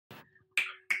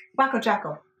Paco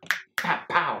Jacko. Pow,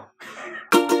 pow.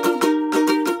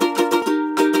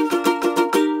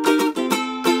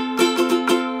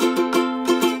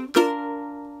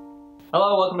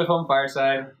 Hello, welcome to Film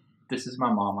Fireside. This is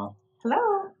my mama.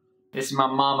 Hello. This is my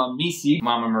mama, Missy.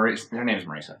 Mama Marisa. Her name is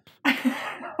Marisa.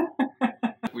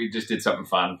 We just did something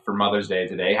fun for Mother's Day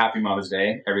today. Happy Mother's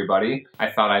Day, everybody. I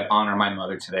thought I'd honor my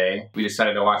mother today. We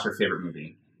decided to watch her favorite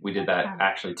movie. We did that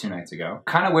actually 2 nights ago.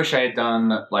 Kind of wish I had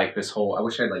done like this whole, I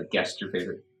wish I had like guessed your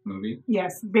favorite movie.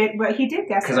 Yes, but he did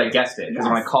guess it. Because I guessed it. Because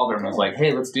when I called her and I was like,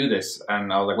 hey, let's do this.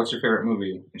 And I was like, what's your favorite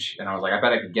movie? And I was like, I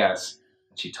bet I could guess.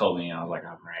 And she told me and I was like,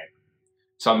 all right.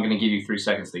 So I'm going to give you 3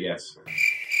 seconds to guess.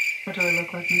 What do I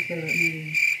look like my favorite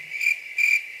movie?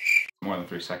 More than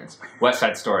 3 seconds. West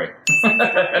Side Story.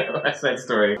 West Side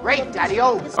Story. Great,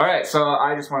 Daddy-O! Alright, so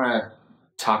I just want to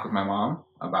talk with my mom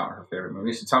about her favorite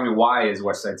movie. So tell me, why is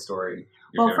West Side Story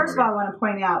your favorite first movie? of all, I want to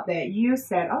point out that you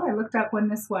said, oh, I looked up when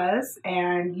this was,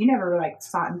 and you never like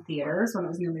saw it in theaters when it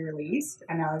was newly released.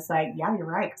 And I was like, yeah, you're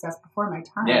right, because that's before my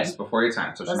time. Yes, before your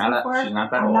time. So she's not that old. I'm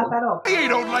not that old. He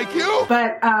don't like you!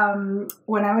 But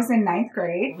when I was in 9th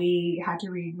grade, we had to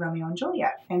read Romeo and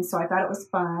Juliet. And so I thought it was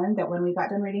fun that when we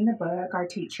got done reading the book, our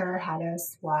teacher had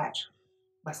us watch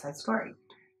West Side Story.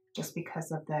 Just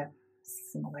because of the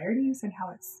similarities and how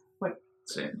it's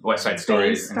West Side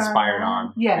Story is inspired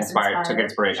on. Yes, took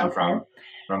inspiration from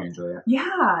Romeo and Juliet.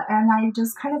 Yeah, and I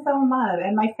just kind of fell in love.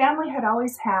 And my family had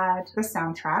always had the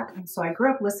soundtrack, and so I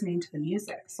grew up listening to the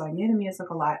music. So I knew the music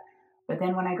a lot. But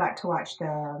then when I got to watch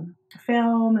the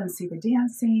film and see the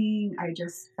dancing, I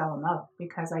just fell in love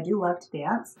because I do love to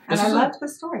dance, and I loved the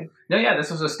story. Yeah, this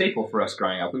was a staple for us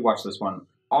growing up. We watched this one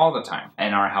all the time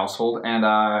in our household, and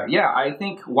yeah, I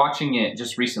think watching it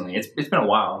just recently, it's been a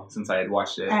while since I had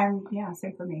watched it. And yeah,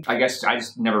 same for me. I guess I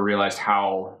just never realized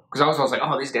how, because I was always like,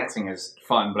 oh, this dancing is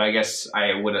fun, but I guess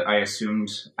I assumed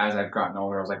as I've gotten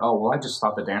older, I was like, oh, well, I just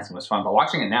thought the dancing was fun, but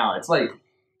watching it now, it's like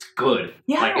good.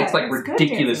 Yeah, like it's like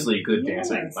ridiculously good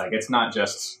dancing. Yes. Like it's not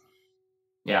just,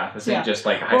 this ain't just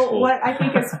like high school. What I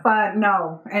think is fun,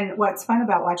 and what's fun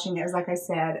about watching it is, like I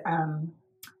said,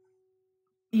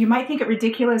 you might think it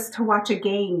ridiculous to watch a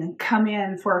gang come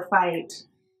in for a fight.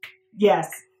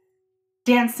 Yes,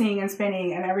 dancing and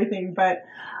spinning and everything, but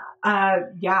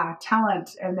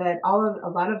talent, and that a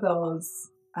lot of those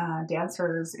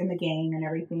dancers in the gang and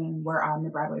everything were on the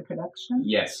Broadway production.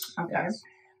 Yes. Okay. Yes.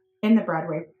 In the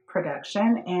Broadway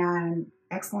production, and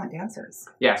excellent dancers.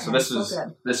 Yeah, so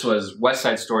this was West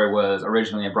Side Story was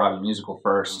originally a Broadway musical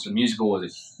first. The musical was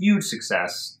a huge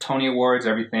success, Tony Awards,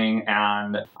 everything,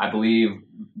 and I believe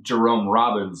Jerome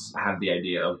Robbins had the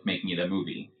idea of making it a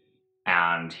movie,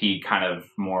 and he kind of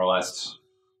more or less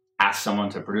asked someone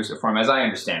to produce it for him, as I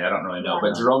understand. I don't really know,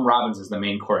 but Jerome Robbins is the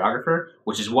main choreographer,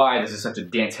 which is why this is such a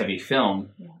dance-heavy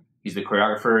film. Yeah. He's the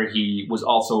choreographer. He was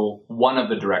also one of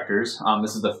the directors.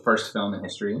 This is the first film in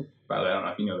history. By the way, I don't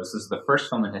know if you know this. This is the first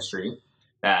film in history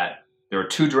that there were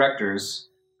 2 directors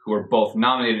who were both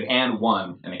nominated and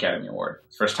won an Academy Award.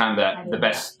 It's the first time that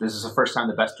this is the first time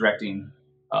the Best Directing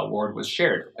Award was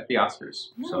shared at the Oscars.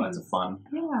 Nice. So that's a fun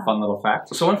little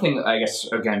fact. So one thing, I guess,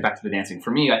 again, back to the dancing.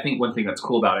 For me, I think one thing that's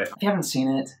cool about it, if you haven't seen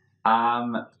it,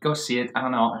 go see it. I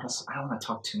don't know. I don't want to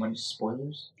talk too much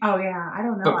spoilers. Oh yeah, I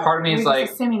don't know. But part of me is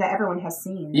like, assuming that everyone has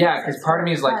seen. Yeah, because part of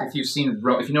me is like, if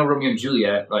you know Romeo and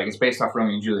Juliet, like it's based off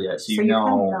Romeo and Juliet, so you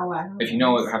know if you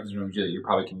know what happens in Romeo and Juliet, you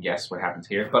probably can guess what happens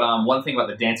here. But one thing about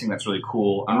the dancing that's really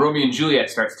cool, Romeo and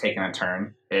Juliet starts taking a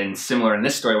turn, and similar in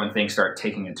this story, when things start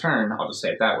taking a turn, I'll just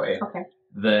say it that way. Okay.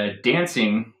 The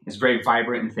dancing is very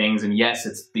vibrant and things, and yes,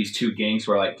 it's these 2 gangs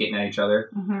who are like getting at each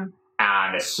other. Mm-hmm.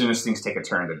 And as soon as things take a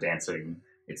turn to dancing,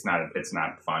 it's not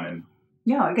fun, and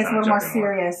it gets a little more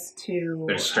serious.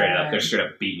 They're straight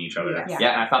up beating each other.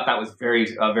 Yeah, and I thought that was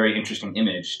a very interesting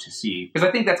image to see, because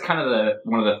I think that's kind of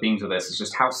one of the themes of this is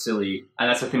just how silly, and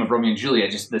that's the theme of Romeo and Juliet,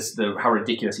 just how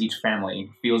ridiculous each family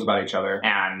feels about each other,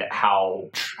 and how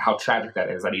tragic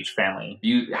that is that each family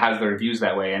has their views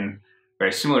that way. And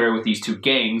very similar with these 2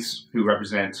 gangs who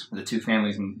represent the 2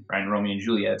 families in Romeo and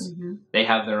Juliet. Mm-hmm. They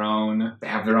have their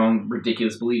own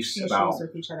ridiculous beliefs about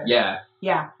with each other. Yeah.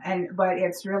 Yeah, but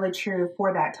it's really true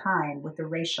for that time with the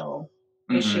racial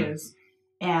issues.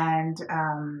 And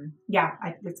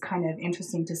it's kind of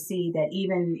interesting to see that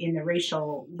even in the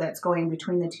racial that's going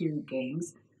between the 2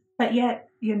 gangs, but yet,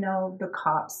 the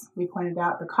cops, we pointed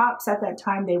out, the cops at that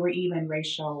time, they were even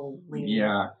racially.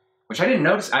 Yeah. Which I didn't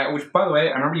notice. Which, by the way,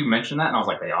 I remember you mentioned that, and I was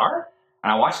like, they are?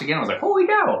 And I watched it again, and I was like, holy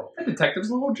cow, that detective's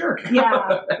a little jerk.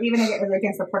 Yeah, even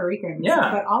against the Puerto Ricans.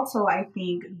 Yeah. But also, I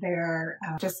think they're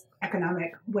just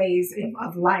economic ways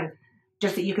of life.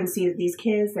 just that you can see that these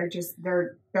kids,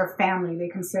 they're family. They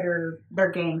consider their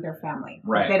gang their family.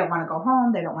 Right. They don't want to go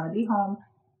home. They don't want to be home.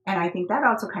 And I think that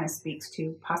also kind of speaks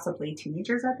to possibly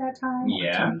teenagers at that time,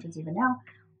 or teenagers even now.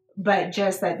 But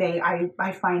just that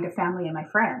I find a family in my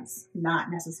friends,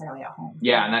 not necessarily at home.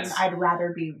 Yeah, and that's... I'd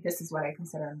rather be, this is what I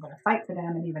consider, I'm going to fight for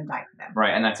them and even die for them.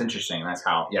 Right, and that's interesting. That's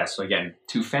how, so again,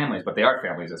 two families, but they are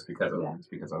families just because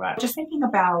of, that. Just thinking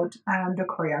about the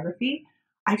choreography,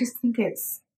 I just think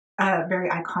it's very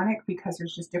iconic because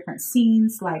there's just different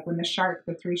scenes, like when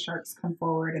the three sharks come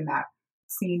forward in that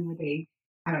scene where they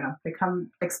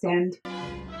extend.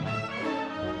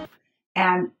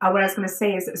 And what I was going to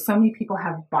say is that so many people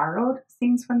have borrowed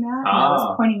scenes from that. And I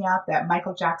was pointing out that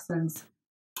Michael Jackson's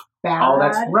Bad. Oh,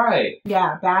 that's right.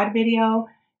 Yeah, Bad video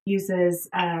uses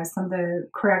some of the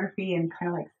choreography and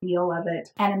kind of like feel of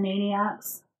it.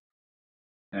 Animaniacs.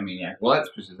 Well,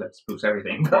 that spooks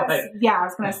everything. Yeah, I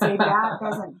was going to say that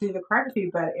doesn't do the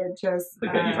choreography, but it just...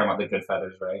 you're talking about the Good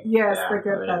Feathers, right? Yes, the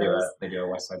Good Feathers. They do a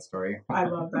West Side Story. I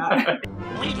love that.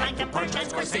 We'd like to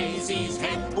purchase Scorsese's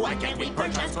head. Why can't we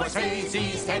purchase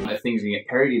Scorsese's head? The things you get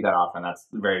parodied that often, that's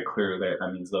very clear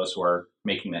that means those who are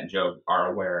making that joke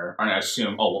are aware, and I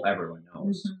assume, everyone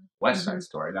knows. West Side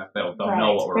Story. They'll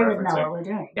know what we're referencing. They would know what we're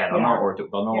doing. Yeah, they'll know what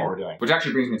we're doing. Which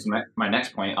actually brings me to my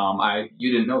next point.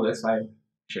 You didn't know this. I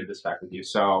shared this fact with you.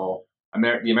 So,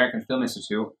 the American Film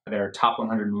Institute, their top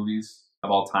 100 movies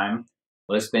of all time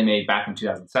list they made back in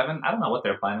 2007. I don't know what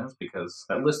their plan is because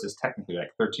that list is technically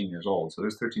like 13 years old. So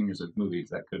there's 13 years of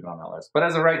movies that could have been on that list. But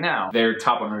as of right now, their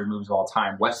top 100 movies of all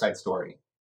time, West Side Story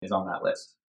is on that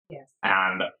list. Yes.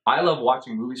 And I love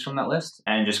watching movies from that list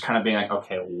and just kind of being like,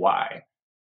 okay, why?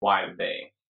 Why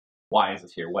is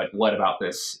this here? What about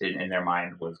this in their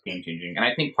mind was game changing? And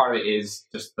I think part of it is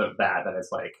just that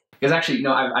it's like, because actually,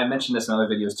 I mentioned this in other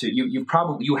videos too.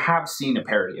 You have seen a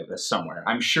parody of this somewhere.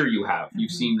 I'm sure you have.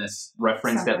 You've seen this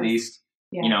referenced at least.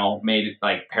 Yeah. Made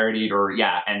like parodied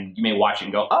and you may watch it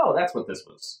and go, oh, that's what this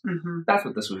was. Mm-hmm. That's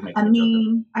what this was making. A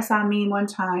meme. I saw a meme one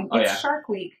time. It's Shark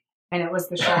Week, and it was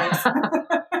the sharks.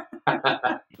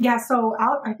 Yeah, so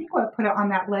I think what put it on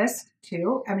that list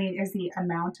too, is the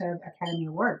amount of Academy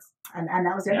Awards. And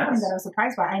that was the other thing that I was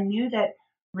surprised by. I knew that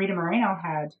Rita Moreno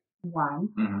had one,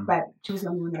 but she was the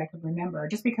only one that I could remember,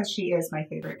 just because she is my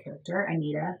favorite character.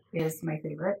 Anita is my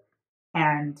favorite.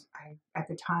 And at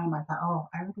the time, I thought,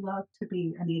 I would love to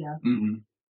be Anita. Mm-hmm.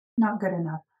 Not good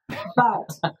enough.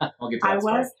 But I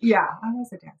was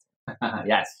a dancer.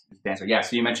 Yes, dancer. Yeah,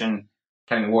 so you mentioned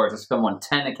Academy Awards. This film won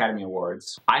 10 Academy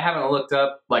Awards. I haven't looked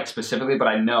up specifically, but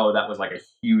I know that was a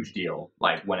huge deal.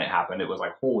 When it happened, it was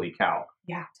holy cow.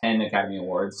 Yeah, 10 Academy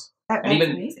Awards. That's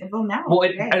amazing. Well, now.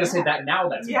 I just say that now.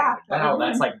 That's amazing. Now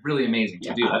that's really amazing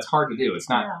to do. That's hard to do. It's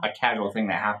not a casual thing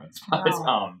that happens. But,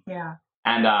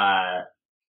 and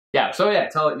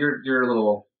tell your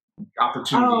little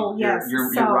opportunity. Oh, yes.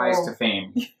 Your rise to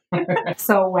fame.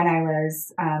 So when I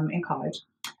was in college,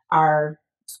 our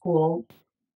school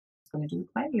going to do a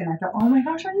play, and I thought, oh my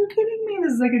gosh, are you kidding me?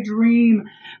 This is like a dream.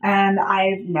 And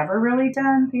I've never really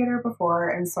done theater before,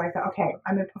 and so I thought, okay,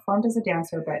 I'm going to perform as a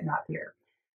dancer, but not theater.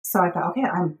 So I thought, okay,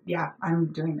 I'm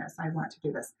doing this. I want to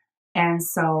do this. And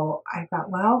so I thought,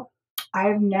 well,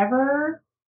 I've never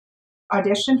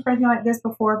auditioned for anything like this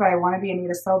before, but I want to be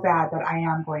Anita so bad that I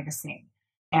am going to sing.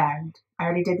 And I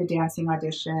already did the dancing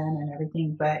audition and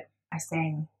everything, but I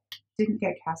didn't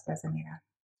get cast as Anita.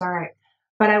 It's all right.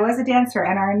 But I was a dancer,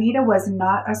 and our Anita was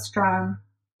not a strong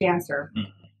dancer.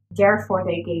 Mm-hmm. Therefore,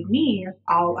 they gave me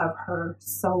all of her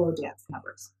solo dance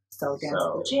numbers. So dance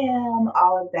at the gym,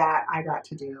 all of that I got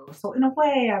to do. So in a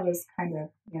way, I was kind of,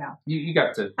 You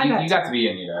got to be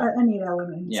Anita.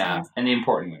 Anita. Yeah, and the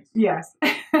important ways. Yes.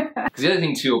 Because the other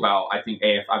thing, too, about, I think,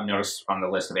 I've noticed on the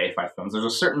list of AFI films, there's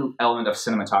a certain element of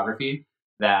cinematography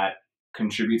that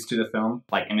contributes to the film,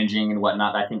 like imaging and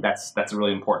whatnot. I think that's a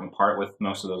really important part with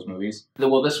most of those movies.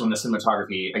 Well, this one, the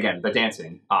cinematography, again, the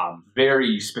dancing,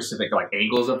 very specific,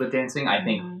 angles of the dancing, I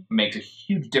think makes a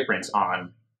huge difference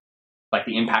on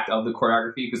the impact of the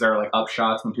choreography, because there are up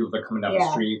shots when people are coming down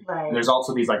the street. Right. And there's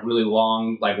also these really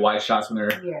long wide shots when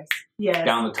they're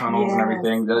down the tunnels and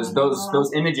everything.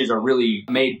 Those images are really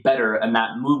made better, and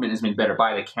that movement is made better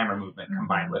by the camera movement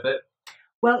combined with it.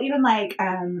 Well, even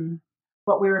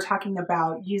what we were talking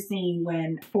about using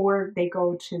before they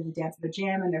go to the dance at the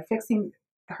gym and they're fixing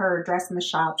her dress in the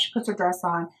shop, she puts her dress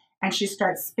on and she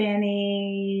starts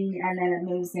spinning, and then it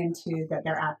moves into that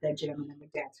they're at the gym and then the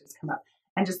dancers come up.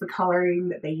 And just the coloring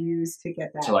that they use to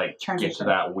get that transition. Get to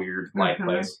that weird light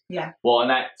place. Yeah. Well, and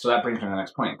that brings me to the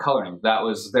next point. Coloring.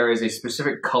 There is a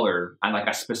specific color and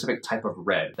a specific type of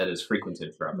red that is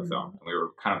frequented throughout the film. And we were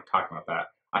kind of talking about that.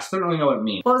 I still don't really know what it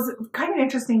means. Well, it's kind of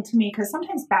interesting to me because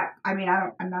sometimes I'm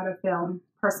not a film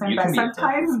person, but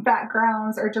sometimes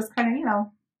backgrounds are just kind of, you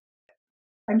know,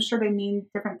 I'm sure they mean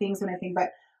different things and everything,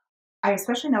 but I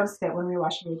especially noticed it when we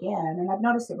watched it again, and I've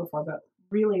noticed it before, but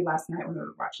really last night when we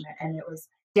were watching it, and it was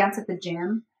Dance at the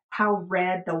Gym, how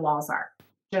red the walls are.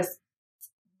 Just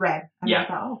red. And I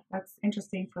thought, oh, that's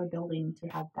interesting for a building to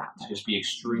have that much. To just be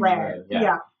extremely red.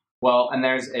 Yeah. Well, and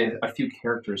there's a few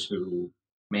characters who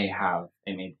may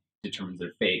determine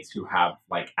their fates, who have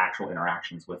like actual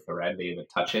interactions with the red. They even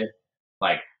touch it.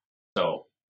 Like, so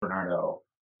Bernardo,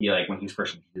 he like when he's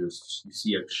first introduced, you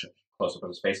see a close up of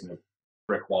his face, and the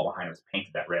brick wall behind him is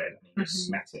painted that red, and he just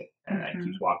smacks it and then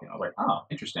keeps walking. I was like, oh,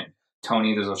 interesting.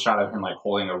 Tony, there's a shot of him like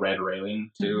holding a red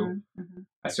railing too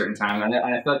at certain times, and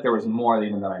I feel like there was more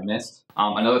even that I missed.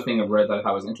 Another thing of red that I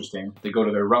thought was interesting: they go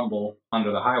to their rumble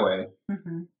under the highway,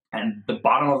 and the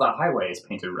bottom of that highway is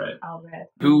painted red. Oh, red.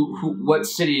 What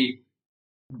city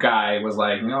guy was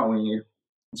like,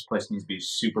 this place needs to be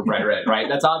super bright red, right?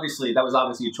 That was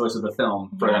obviously a choice of the film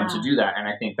for them to do that, and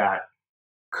I think that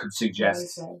could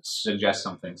suggest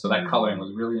something. So that coloring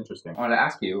was really interesting. I wanted to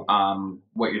ask you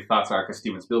what your thoughts are, because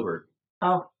Steven Spielberg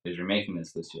is remaking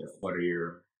this year. What are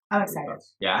your I'm excited.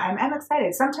 Thoughts? Yeah, I'm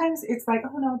excited. Sometimes it's like,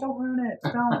 oh no, don't ruin it.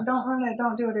 Don't ruin it.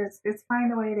 Don't do it. It's fine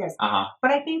the way it is.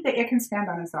 But I think that it can stand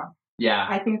on its own. Yeah.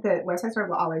 I think that West Side Story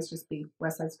will always just be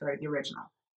West Side Story, the original.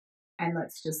 And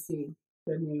let's just see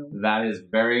the new. That is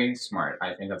very smart.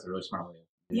 I think that's a really smart way.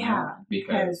 Yeah.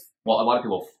 Because a lot of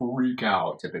people freak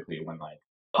out typically when like,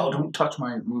 oh, don't touch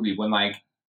my movie, when like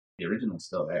the original's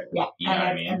still there. Yeah. You know what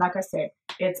I mean? And like I said,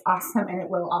 it's awesome, and it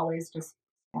will always just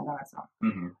stand on its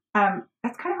own.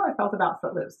 That's kind of how I felt about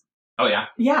Footloose. Oh, yeah?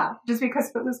 Yeah, just because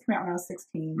Footloose came out when I was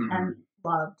 16 and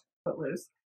loved Footloose.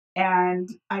 And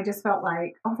I just felt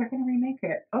like, oh, they're going to remake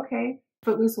it. Okay,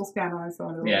 Footloose will stand on its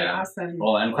own. It'll be awesome.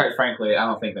 Well, and quite frankly, I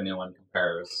don't think the new one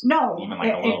compares. No. Even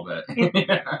like a little bit.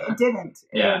 It didn't,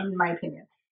 in my opinion.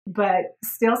 But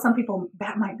still, some people,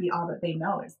 that might be all that they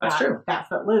know is that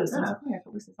Footloose. And I was like, oh, yeah,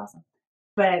 Footloose is awesome.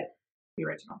 But the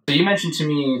original. So you mentioned to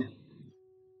me,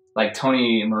 like,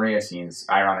 Tony and Maria scenes,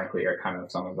 ironically, are kind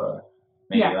of some of the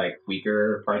maybe like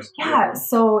weaker parts. Yeah,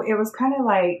 so it was kind of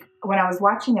like when I was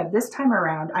watching it this time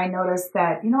around, I noticed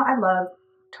that, I love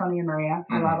Tony and Maria.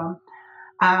 I love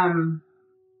them.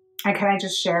 And can I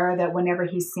just share that whenever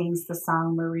he sings the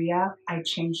song Maria, I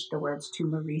changed the words to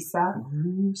Marisa.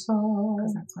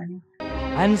 Because that's my name.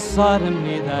 And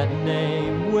suddenly that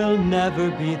name will never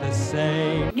be the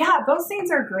same. Yeah, those scenes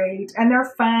are great and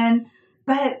they're fun.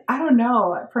 But I don't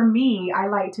know. For me, I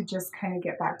like to just kind of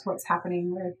get back to what's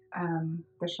happening with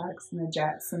the Sharks and the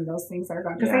Jets and those things that are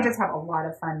going. Because they just have a lot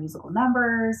of fun musical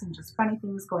numbers and just funny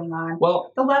things going on.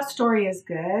 Well, the love story is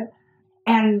good.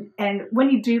 And when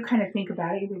you do kind of think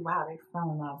about it, you think, wow, they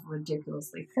fell in love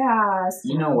ridiculously fast.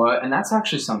 You know what? And that's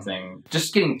actually something,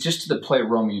 just to the play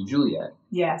Romeo and Juliet.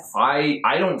 Yes. I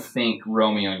don't think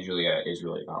Romeo and Juliet is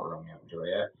really about Romeo and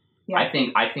Juliet. Yeah. I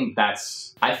think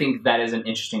that is an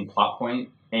interesting plot point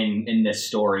in this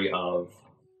story of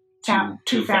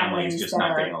two families just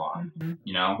not getting along.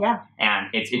 Yeah. And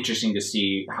it's interesting to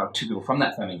see how two people from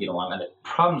that family get along and the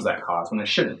problems that cause when it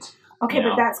shouldn't. Okay,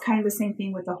 but that's kind of the same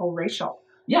thing with the whole racial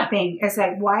thing. It's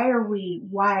like, why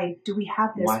do we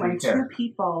have this when two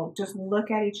people just look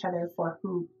at each other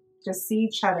just see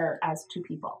each other as two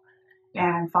people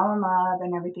and fall in love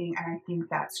and everything. And I think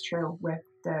that's true with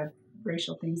the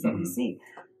racial things that we see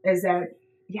is that,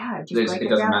 just break it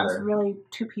down. Matter. It's really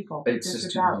two people. It's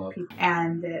just about people.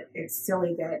 And that it's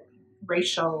silly that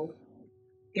racial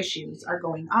issues are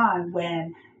going on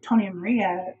when Tony and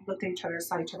Maria looked at each other,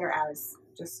 saw each other as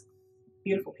just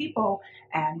beautiful people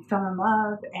and fell in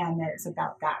love, and that it's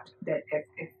about that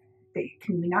if they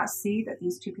can we not see that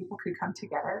these two people could come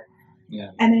together,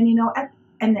 and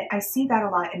then I see that a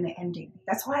lot in the ending.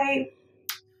 That's why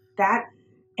that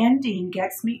ending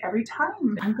gets me every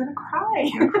time. I'm gonna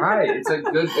cry.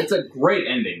 It's a great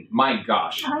ending. My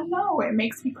gosh, I know, it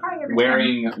makes me cry every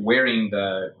time. Wearing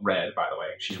the red, by the way,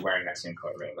 she's wearing that same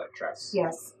color red dress.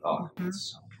 Yes. Oh,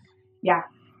 that's so yeah.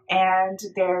 And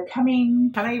they're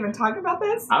coming. Can I even talk about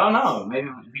this? I don't know. Maybe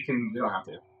we don't have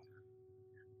to.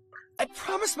 I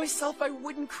promised myself I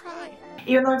wouldn't cry.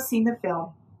 Even though I've seen the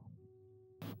film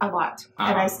a lot,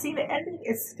 and I see the ending,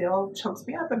 it still chokes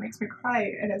me up and makes me cry.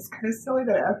 And it's kind of silly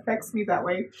that it affects me that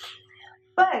way.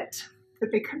 But that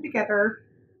they come together,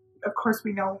 of course,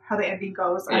 we know how the ending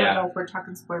goes. I don't know if we're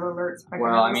talking spoiler alerts. But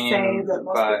I can say that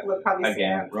most people would probably see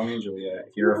it. Romeo and Juliet,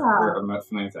 if you're not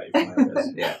familiar with that, you're familiar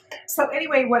with this. So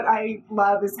anyway, what I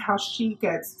love is how she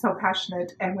gets so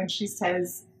passionate, and when she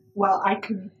says, well, I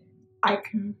can I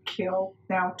can kill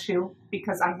now too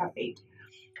because I have hate.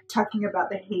 Talking about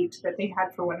the hate that they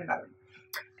had for one another.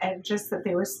 And just that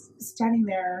they were standing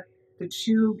there, the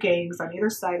two gangs on either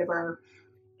side of her,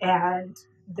 and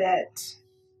that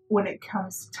when it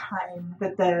comes time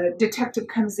that the detective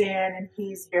comes in and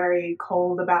he's very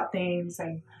cold about things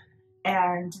and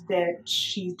that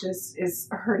she just is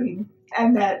hurting,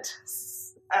 and that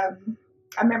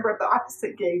a member of the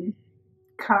opposite gang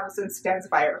comes and stands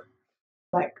by her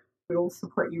like, we'll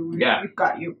support you, we've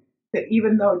got you. That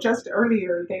even though just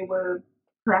earlier they were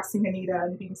harassing Anita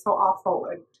and being so awful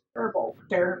and terrible,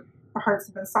 their hearts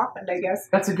have been softened, I guess.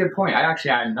 That's a good point. I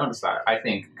hadn't noticed that. I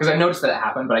think because I noticed that it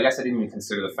happened, but I guess I didn't even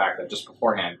consider the fact that just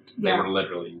beforehand they were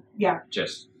literally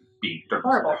just being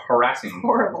harassing,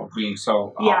 being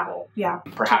so awful.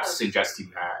 Perhaps suggesting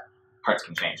that hearts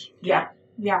can change.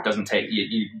 It doesn't take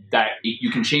you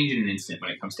can change in an instant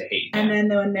when it comes to hate. And then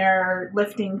when they're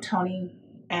lifting Tony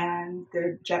and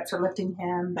the Jets are lifting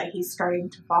him, that he's starting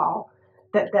to fall,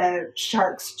 that the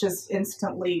Sharks just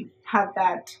instantly have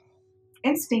that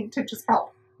instinct to just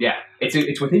help. Yeah,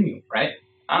 it's within you, right?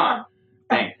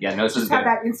 Dang. Yeah, no, this is just have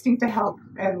that instinct to help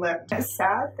and lift. It's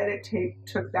sad that it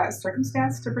took that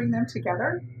circumstance to bring them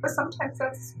together, but sometimes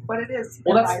that's what it is.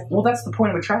 Well, that's the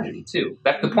point of a tragedy too.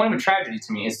 That's the point of a tragedy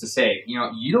to me, is to say,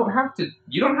 you don't have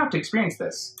to experience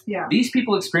this. Yeah. These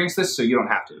people experience this, so you don't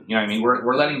have to. You know what I mean?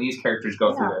 We're letting these characters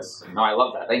go through this. No, I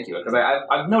love that. Thank you, because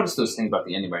I've noticed those things about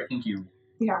the ending, but I think you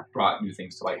brought new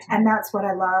things to light. And that's what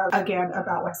I love again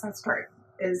about West Side Story,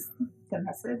 is the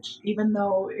message, even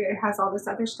though it has all this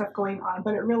other stuff going on,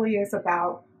 but it really is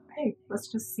about, hey, let's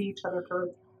just see each other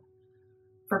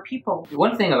for people.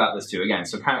 One thing about this too, again,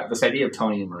 so kind of this idea of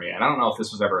Tony and Maria, and I don't know if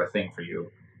this was ever a thing for you,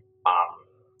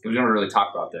 we never really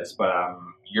talked about this, but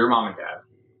your mom and dad,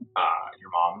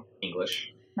 your mom,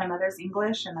 English. My mother's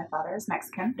English and my father is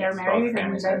Mexican. They're married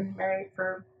and been married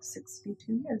for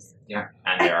 62 years. Yeah,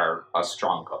 and they are a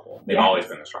strong couple. They've always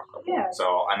been a strong couple. Yeah.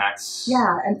 So, and that's...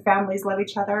 Yeah, and families love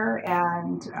each other,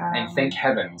 and thank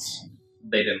heavens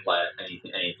they didn't let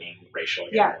anything racial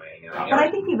get away. But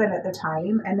I think even at the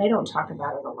time, and they don't talk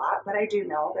about it a lot, but I do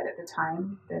know that at the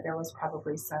time that there was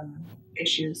probably some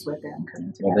issues with them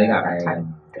coming together. Well, they got at that married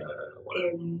time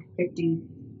in 50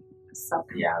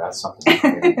 something. Yeah, that's something.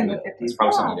 It's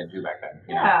probably something you didn't do back then.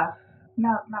 You know?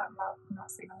 Not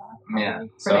seeing a lot. Yeah,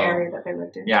 for the area that they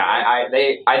lived in. Yeah,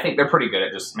 I think they're pretty good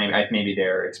at just maybe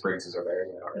their experiences are there.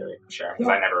 You know, really share,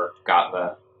 because I never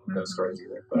got those stories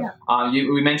either. But,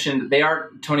 we mentioned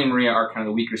Tony and Maria are kind of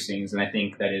the weaker scenes, and I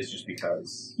think that is just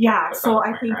because. Yeah, so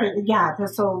I think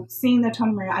so seeing the Tony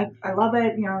and Maria, I love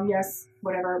it. Yes,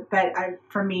 whatever. But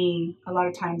for me, a lot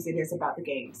of times it is about the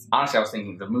games. Honestly, I was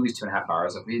thinking the movie's 2.5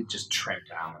 hours. If we had just trimmed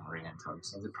down the Maria and Tony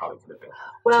scenes, it probably could have been.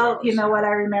 Well, you know what I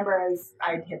remember is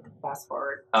I'd hit the fast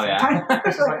forward. Oh yeah.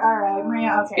 It's like, all right,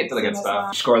 Maria. Okay. Get to the good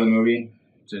stuff. Score the movie.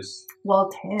 Just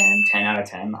 10. 10 out of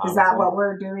 10. Is that what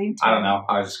we're doing? 10? I don't know.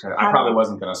 I probably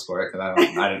wasn't going to score it because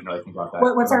I didn't really think about that.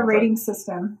 What's our rating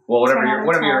system? Well, whatever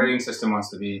your rating system wants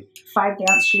to be. 5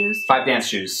 dance shoes. 5 dance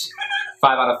shoes.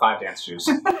 5 out of 5 dance shoes.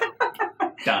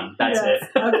 Done. That's it.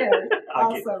 Okay.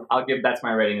 Awesome. That's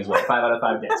my rating as well. 5 out of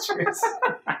 5 dance shoes.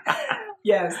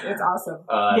 Yes, it's awesome.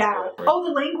 Oh,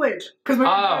 the language. Because we're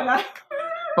doing that.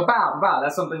 Ba-bow,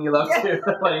 that's something you love too.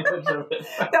 The language of it.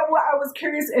 I was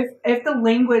curious if the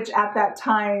language at that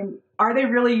time, are they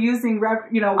really using, I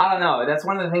don't know. That's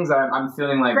one of the things that I'm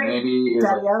feeling like maybe is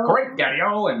great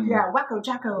daddy-o and wacko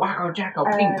jacko,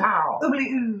 ping pow,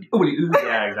 oobly oo.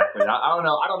 Yeah, exactly. I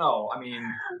don't know. I mean,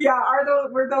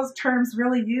 were those terms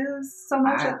really used so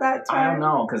much at that time? I don't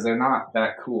know, because they're not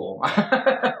that cool.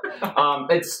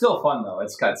 It's still fun though.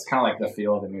 It's kind of like the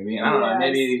feel of the movie, and I don't know,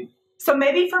 maybe. So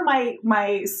maybe for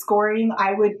my scoring,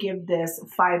 I would give this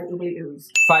 5 oobly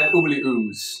oos. 5 oobly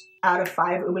oos. Out of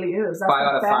 5 oobly oos. That's 5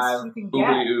 out of 5 you can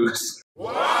oobly get. oos.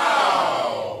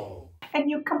 Wow! And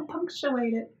you can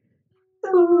punctuate it.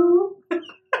 Ooh.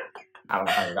 I don't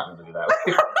know how you got me to do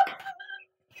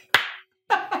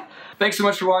that. Thanks so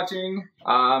much for watching.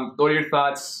 What are your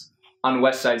thoughts on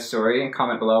West Side Story?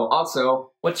 Comment below.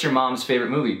 Also, what's your mom's favorite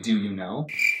movie? Do you know?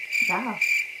 Yeah.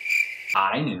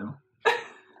 I knew.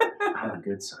 I'm a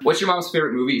good son. What's your mom's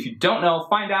favorite movie? If you don't know,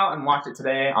 find out and watch it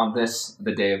today on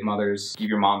the Day of Mothers. Give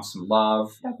your mom some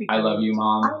love. I love you,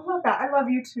 Mom. I love that. I love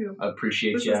you too. I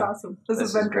appreciate you. This is awesome. This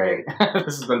has been great.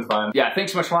 This has been fun. Yeah,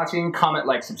 thanks so much for watching. Comment,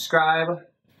 like, subscribe.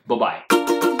 Bye-bye.